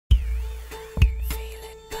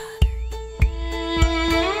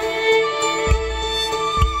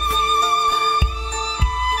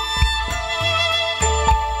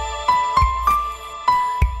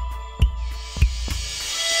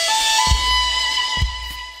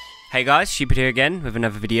Hey guys, Sheepard here again with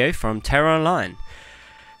another video from Tera Online.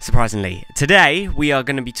 Surprisingly, today we are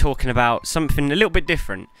going to be talking about something a little bit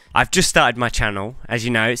different. I've just started my channel. As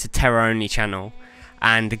you know, it's a Tera only channel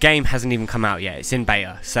and the game hasn't even come out yet. It's in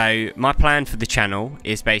beta. So my plan for the channel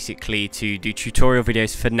is basically to do tutorial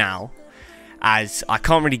videos for now, as I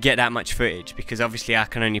can't really get that much footage because obviously I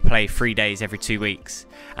can only play 3 days every 2 weeks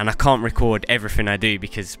and I can't record everything I do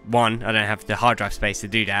because one, I don't have the hard drive space to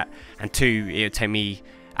do that, and two, it would take me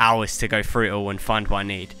hours to go through it all and find what I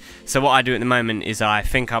need. So what I do at the moment is I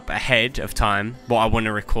think up ahead of time what I want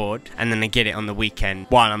to record, and then I get it on the weekend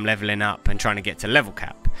while I'm leveling up and trying to get to level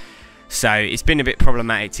cap. So it's been a bit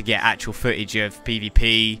problematic to get actual footage of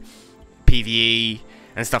PvP, PvE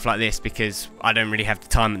and stuff like this because I don't really have the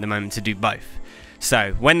time at the moment to do both.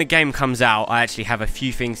 So when the game comes out, I actually have a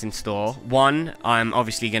few things in store. One, I'm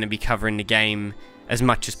obviously going to be covering the game as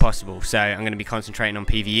much as possible. So I'm going to be concentrating on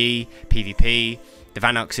PvE, PvP, the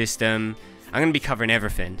Vanok system. I'm going to be covering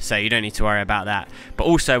everything, so you don't need to worry about that. But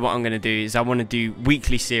also what I'm going to do is I want to do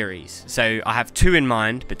weekly series. So I have 2 in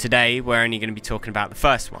mind, but today we're only going to be talking about the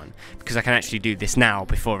first one because I can actually do this now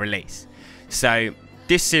before release. So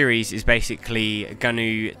this series is basically going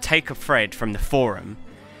to take a thread from the forum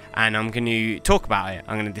and I'm going to talk about it.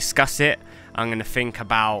 I'm going to discuss it. I'm going to think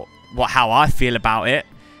about how I feel about it,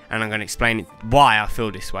 and I'm going to explain why I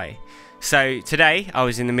feel this way. So today I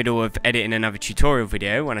was in the middle of editing another tutorial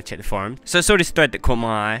video when I checked the forum. So I saw this thread that caught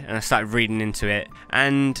my eye and I started reading into it,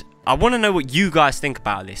 and I want to know what you guys think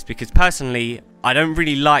about this because personally I don't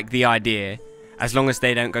really like the idea as long as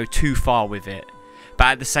they don't go too far with it. But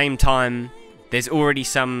at the same time there's already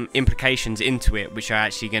some implications into it which are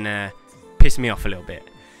actually going to piss me off a little bit.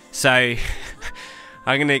 So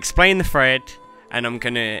I'm going to explain the thread and I'm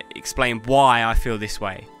going to explain why I feel this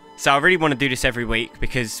way. So I really want to do this every week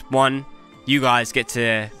because one, you guys get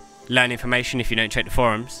to learn information if you don't check the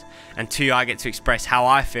forums, and two, I get to express how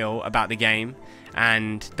I feel about the game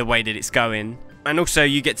and the way that it's going, and also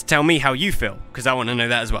you get to tell me how you feel because I want to know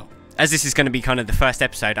that as well. As this is going to be kind of the first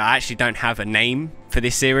episode, I actually don't have a name for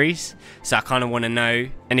this series, so I kind of want to know,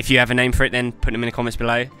 and if you have a name for it then put them in the comments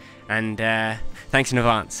below, and thanks in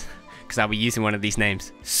advance because I'll be using one of these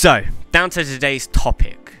names. So down to today's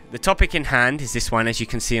topic. The topic in hand is this one, as you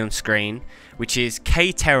can see on screen, which is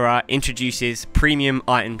KTera introduces premium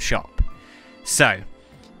item shop. So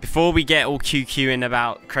before we get all QQing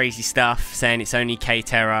about crazy stuff saying it's only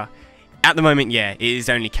KTera, at the moment, yeah, it is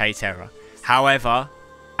only KTera. However,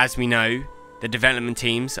 as we know, the development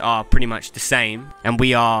teams are pretty much the same, and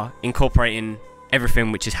we are incorporating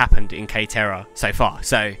everything which has happened in KTera so far.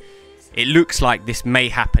 So it looks like this may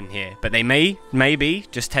happen here, but they may be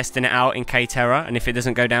just testing it out in KTera, and if it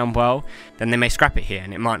doesn't go down well, then they may scrap it here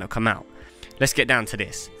and it might not come out. Let's get down to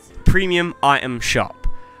this. Premium item shop.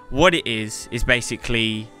 What it is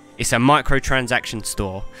basically, it's a microtransaction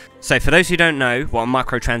store. So for those who don't know what a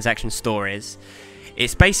microtransaction store is,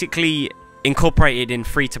 it's basically incorporated in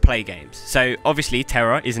free-to-play games. So obviously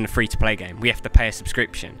Tera isn't a free-to-play game. We have to pay a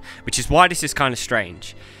subscription, which is why this is kind of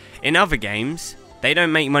strange. In other games, they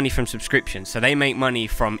don't make money from subscriptions, so they make money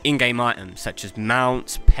from in-game items such as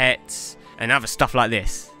mounts, pets, and other stuff like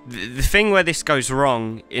this. The thing where this goes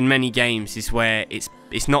wrong in many games is where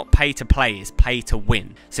it's not pay to play, it's pay to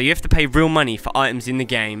win. So you have to pay real money for items in the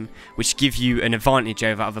game which give you an advantage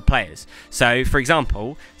over other players. So for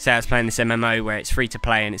example, say I was playing this MMO where it's free to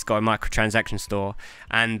play and it's got a microtransaction store,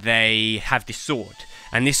 and they have this sword.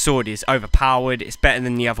 And this sword is overpowered, it's better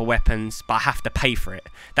than the other weapons, but I have to pay for it.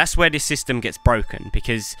 That's where this system gets broken,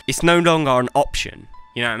 because it's no longer an option.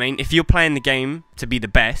 You know what I mean? If you're playing the game to be the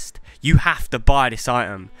best, you have to buy this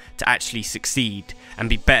item to actually succeed and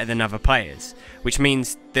be better than other players. Which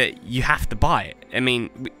means that you have to buy it. I mean,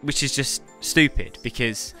 which is just stupid,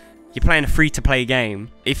 because you're playing a free-to-play game.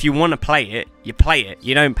 If you want to play it, you play it.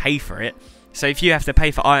 You don't pay for it. So if you have to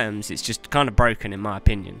pay for items, it's just kind of broken in my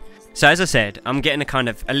opinion. So as I said, I'm getting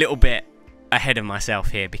a little bit ahead of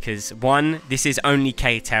myself here because one, this is only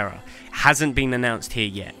KTera. It hasn't been announced here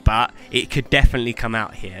yet, but it could definitely come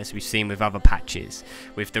out here, as we've seen with other patches,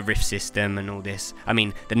 with the Rift system and all this. I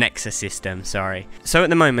mean, the Nexus system, sorry. So at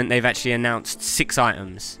the moment, they've actually announced 6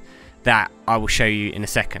 items that I will show you in a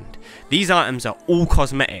second. These items are all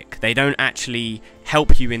cosmetic. They don't actually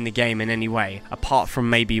help you in the game in any way, apart from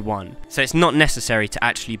maybe one. So it's not necessary to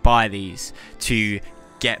actually buy these to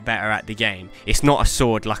get better at the game. It's not a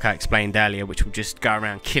sword like I explained earlier which will just go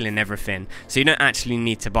around killing everything, so you don't actually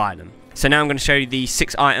need to buy them. So now I'm going to show you the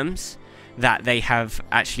 6 items that they have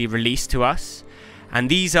actually released to us, and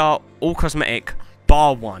these are all cosmetic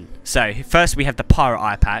bar one. So first we have the pirate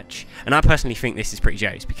eye patch, and I personally think this is pretty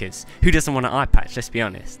jokes, because who doesn't want an eye patch? Let's be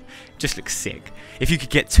honest. It just looks sick. If you could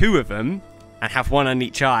get 2 of them and have 1 on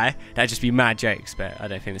each eye, that'd just be mad jokes, but I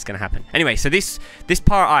don't think it's going to happen. Anyway, so this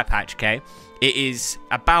pirate eye patch, okay, it is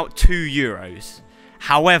about €2.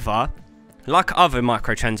 However, like other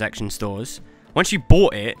microtransaction stores, once you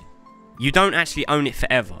bought it, you don't actually own it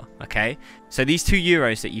forever, okay? So these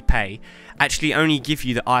 €2 that you pay actually only give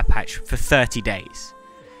you the eye patch for 30 days,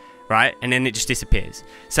 right? And then it just disappears.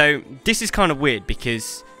 So this is kind of weird,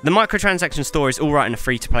 because the microtransaction store is alright in a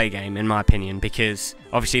free-to-play game, in my opinion, because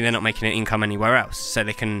obviously they're not making an income anywhere else. So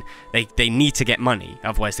they need to get money,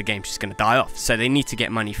 otherwise the game's just going to die off. So they need to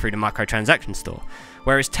get money through the microtransaction store.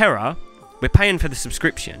 Whereas Tera, we're paying for the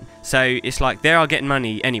subscription, so it's like they are getting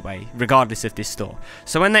money anyway, regardless of this store.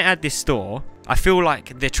 So when they add this store, I feel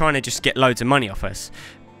like they're trying to just get loads of money off us,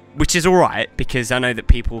 which is alright, because I know that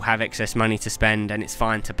people have excess money to spend, and it's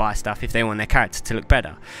fine to buy stuff if they want their character to look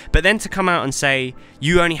better. But then to come out and say,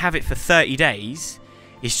 you only have it for 30 days,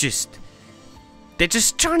 it's just... they're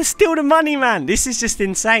just trying to steal the money, man. This is just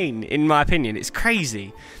insane, in my opinion. It's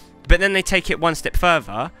crazy. But then they take it one step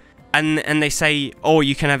further, and they say, oh,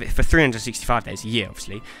 you can have it for 365 days, a year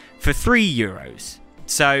obviously, for €3.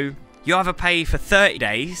 So you either pay for 30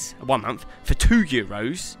 days, 1 month, for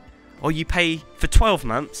 €2, or you pay for 12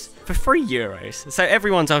 months for €3. So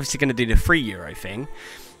everyone's obviously going to do the €3 thing.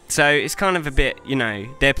 So it's kind of a bit, you know,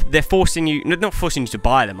 they're forcing you, not forcing you to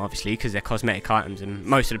buy them obviously, because they're cosmetic items and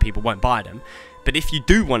most of the people won't buy them. But if you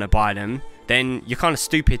do want to buy them, then you're kind of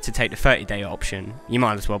stupid to take the 30-day option. You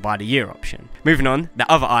might as well buy the year option. Moving on,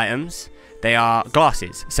 the other items, they are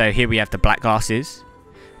glasses. So here we have the black glasses,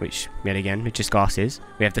 which, yet again, are just glasses.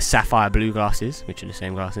 We have the sapphire blue glasses, which are the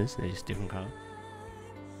same glasses, they're just different colour.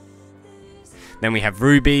 Then we have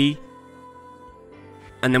ruby.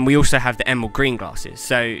 And then we also have the emerald green glasses.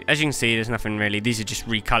 So as you can see, there's nothing really, these are just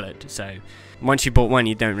recolored. So once you bought one,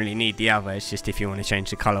 you don't really need the other. It's just if you want to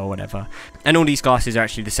change the color or whatever. And all these glasses are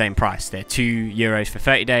actually the same price. They're €2 for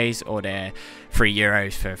 30 days, or they're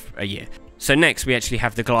 €3 for a year. So next we actually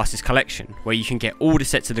have the glasses collection, where you can get all the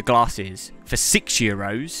sets of the glasses for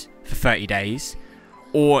 €6 for 30 days,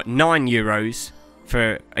 or €9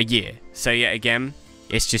 for a year. So yet again,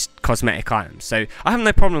 it's just cosmetic items. So I have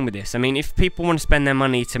no problem with this. I mean, if people want to spend their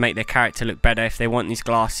money to make their character look better, if they want these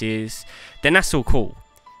glasses, then that's all cool.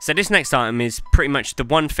 So this next item is pretty much the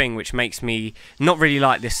one thing which makes me not really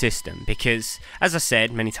like this system, because as I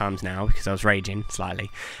said many times now, because I was raging slightly,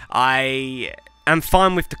 I am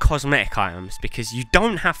fine with the cosmetic items, because you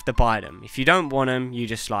don't have to buy them. If you don't want them, you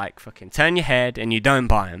just like fucking turn your head and you don't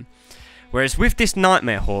buy them. Whereas with this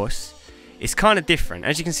nightmare horse, it's kind of different.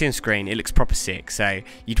 As you can see on screen, it looks proper sick, so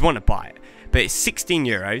you'd want to buy it. But it's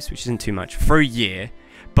 €16, which isn't too much, for a year.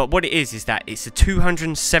 But what it is that it's a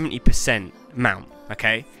 270% mount,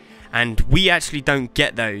 okay? And we actually don't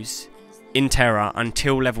get those in Tera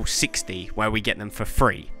until level 60, where we get them for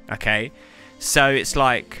free, okay? So it's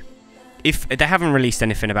like, if they haven't released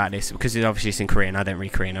anything about this, because obviously it's in Korean. I don't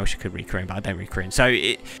read Korean. I wish I could read Korean, but I don't read Korean. So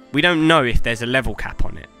we don't know if there's a level cap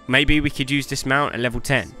on it. Maybe we could use this mount at level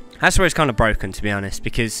 10. That's where it's kind of broken, to be honest,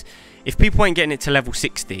 because if people ain't getting it to level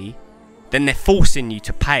 60, then they're forcing you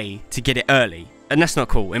to pay to get it early. And that's not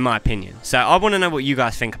cool, in my opinion. So I want to know what you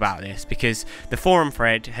guys think about this, because the forum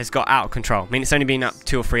thread has got out of control. I mean, it's only been up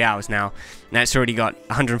 2 or 3 hours now. Now it's already got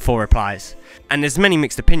 104 replies. And there's many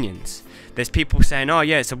mixed opinions. There's people saying, oh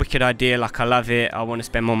yeah, it's a wicked idea, like I love it, I want to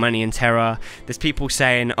spend more money in Tera. There's people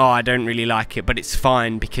saying, oh, I don't really like it, but it's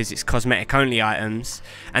fine because it's cosmetic only items.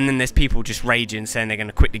 And then there's people just raging, saying they're going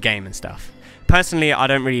to quit the game and stuff. Personally, I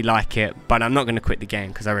don't really like it, but I'm not going to quit the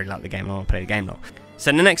game because I really like the game. I want to play the game now.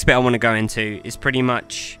 So the next bit I want to go into is pretty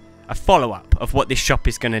much a follow-up of what this shop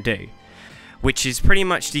is going to do, which is pretty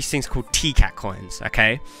much these things called TCat coins,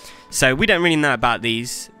 okay? So we don't really know about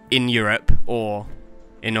these in Europe or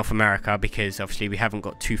in North America, because obviously we haven't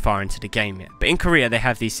got too far into the game yet. But in Korea, they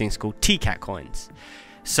have these things called TCat coins.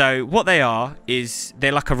 So what they are is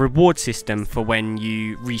they're like a reward system for when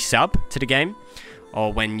you resub to the game,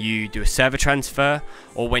 or when you do a server transfer,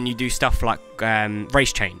 or when you do stuff like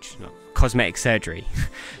race change, like cosmetic surgery.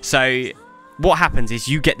 So what happens is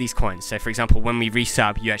you get these coins. So for example, when we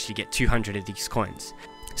resub, you actually get 200 of these coins.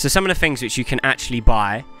 So some of the things which you can actually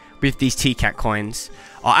buy with these TCat coins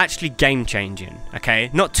are actually game changing,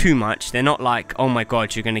 okay? Not too much. They're not like, oh my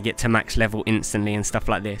god, you're going to get to max level instantly and stuff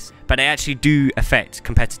like this, but they actually do affect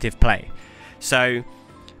competitive play. So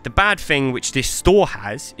the bad thing which this store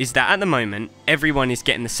has is that at the moment everyone is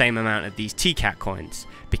getting the same amount of these TCat coins,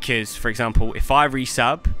 because for example, if I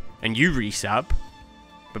resub and you resub,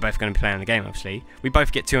 we're both going to be playing the game obviously, we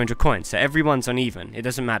both get 200 coins, so everyone's on even, it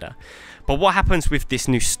doesn't matter. But what happens with this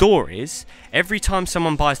new store is, every time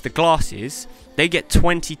someone buys the glasses, they get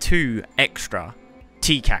 22 extra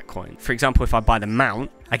TCat coins. For example, if I buy the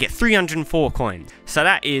mount, I get 304 coins. So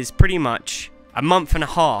that is pretty much a month and a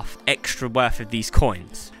half extra worth of these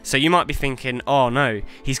coins. So you might be thinking, oh no,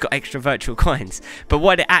 he's got extra virtual coins. But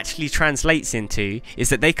what it actually translates into is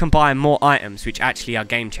that they can buy more items which actually are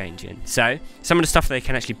game changing. So some of the stuff they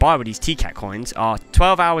can actually buy with these TCat coins are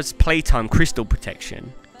 12 hours playtime crystal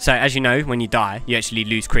protection. So as you know, when you die, you actually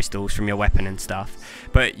lose crystals from your weapon and stuff.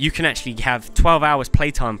 But you can actually have 12 hours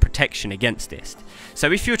playtime protection against this.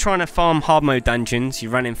 So if you're trying to farm hard mode dungeons,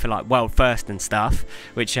 you're running for like world first and stuff,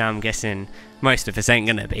 which I'm guessing most of us ain't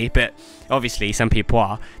gonna be, but obviously some people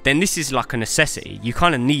are, then this is like a necessity. You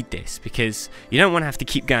kind of need this because you don't want to have to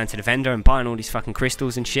keep going to the vendor and buying all these fucking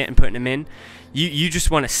crystals and shit and putting them in. You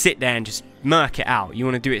just want to sit there and just murk it out. You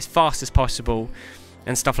want to do it as fast as possible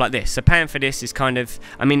and stuff like this. So paying for this is kind of,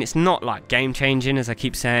 I mean, it's not like game changing as I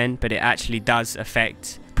keep saying, but it actually does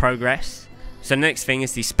affect progress. So the next thing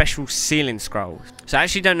is these special ceiling scrolls. So I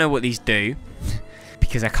actually don't know what these do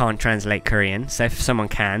because I can't translate Korean. So if someone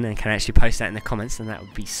can and can actually post that in the comments, then that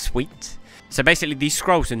would be sweet. So basically these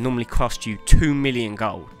scrolls would normally cost you 2 million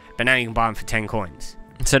gold, but now you can buy them for 10 coins.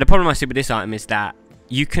 So the problem I see with this item is that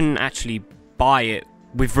you can actually buy it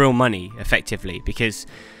with real money effectively, because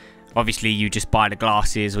obviously you just buy the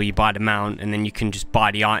glasses or you buy the mount and then you can just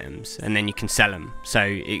buy the items and then you can sell them. So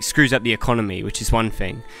it screws up the economy, which is one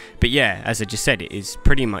thing. But yeah, as I just said, it is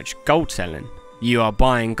pretty much gold selling. You are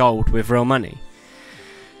buying gold with real money.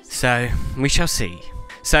 So we shall see.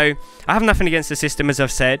 So I have nothing against the system, as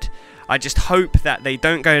I've said. I just hope that they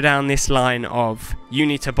don't go down this line of you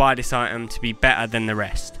need to buy this item to be better than the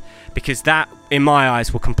rest, because that in my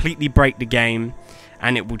eyes will completely break the game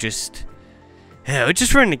and it will just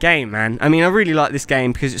ruin the game, man. I mean, I really like this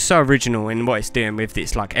game because it's so original in what it's doing with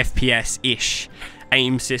its like FPS-ish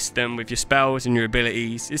aim system with your spells and your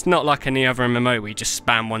abilities. It's not like any other MMO where you just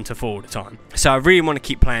spam 1 to 4 all the time. So I really want to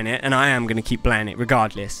keep playing it, and I am going to keep playing it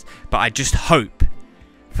regardless. But I just hope,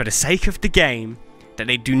 for the sake of the game, that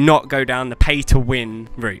they do not go down the pay-to-win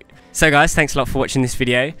route. So guys, thanks a lot for watching this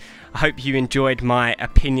video. I hope you enjoyed my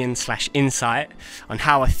opinion/insight on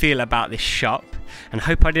how I feel about this shop, and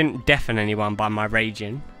hope I didn't deafen anyone by my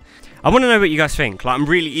raging. I want to know what you guys think. Like, I'm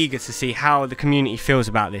really eager to see how the community feels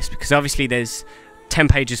about this, because obviously there's 10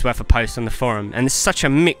 pages worth of posts on the forum and it's such a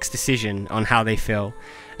mixed decision on how they feel,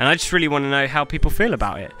 and I just really want to know how people feel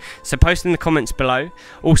about it. So post in the comments below.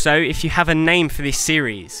 Also, if you have a name for this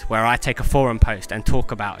series where I take a forum post and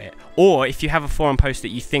talk about it, or if you have a forum post that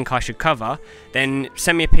you think I should cover, then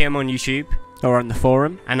send me a PM on YouTube or on the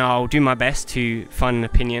forum and I'll do my best to find an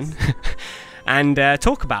opinion and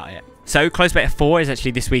talk about it. So Close Beta 4 is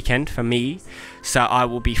actually this weekend for me, so I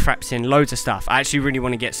will be frapsing loads of stuff. I actually really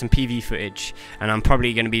want to get some PV footage, and I'm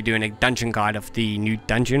probably going to be doing a dungeon guide of the new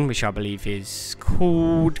dungeon, which I believe is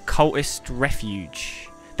called Cultist Refuge.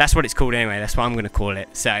 That's what it's called anyway, that's what I'm going to call it.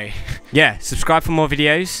 So yeah, subscribe for more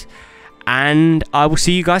videos, and I will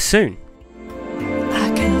see you guys soon.